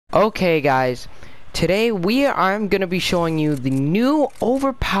Okay guys, today I'm gonna be showing you the new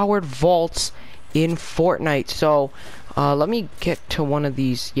overpowered vaults in Fortnite. So let me get to one of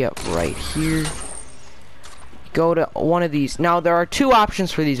these. Yep, right here. Go to one of these. Now there are two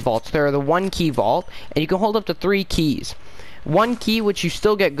options for these vaults. There are the 1-key vault, and you can hold up to 3 keys. 1 key, which you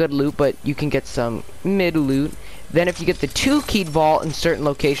still get good loot, but you can get some mid loot. Then if you get the 2-keyed vault in certain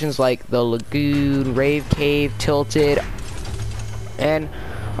locations like the Lagoon, Rave Cave, Tilted, and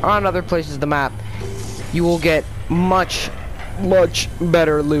on other places of the map, you will get much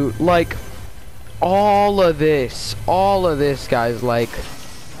better loot. Like all of this guys, like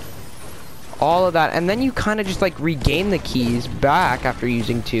all of that. And then you kind of just like regain the keys back after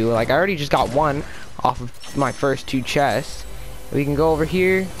using 2. Like I already just got 1 off of my first 2 chests. We can go over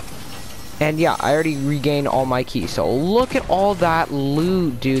here, and yeah, I already regained all my keys. So look at all that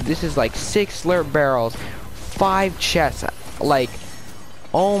loot, dude. This is like 6 slurp barrels, 5 chests, like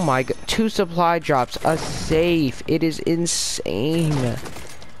oh my god, 2 supply drops, a safe. It is insane.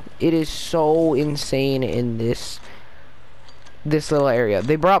 It is so insane in this little area.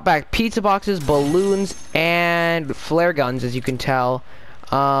 They brought back pizza boxes, balloons, and flare guns, as you can tell,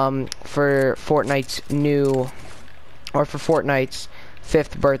 for Fortnite's for Fortnite's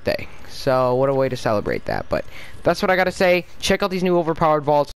 5th birthday. So what a way to celebrate that. But that's what I gotta say. Check out these new overpowered vaults.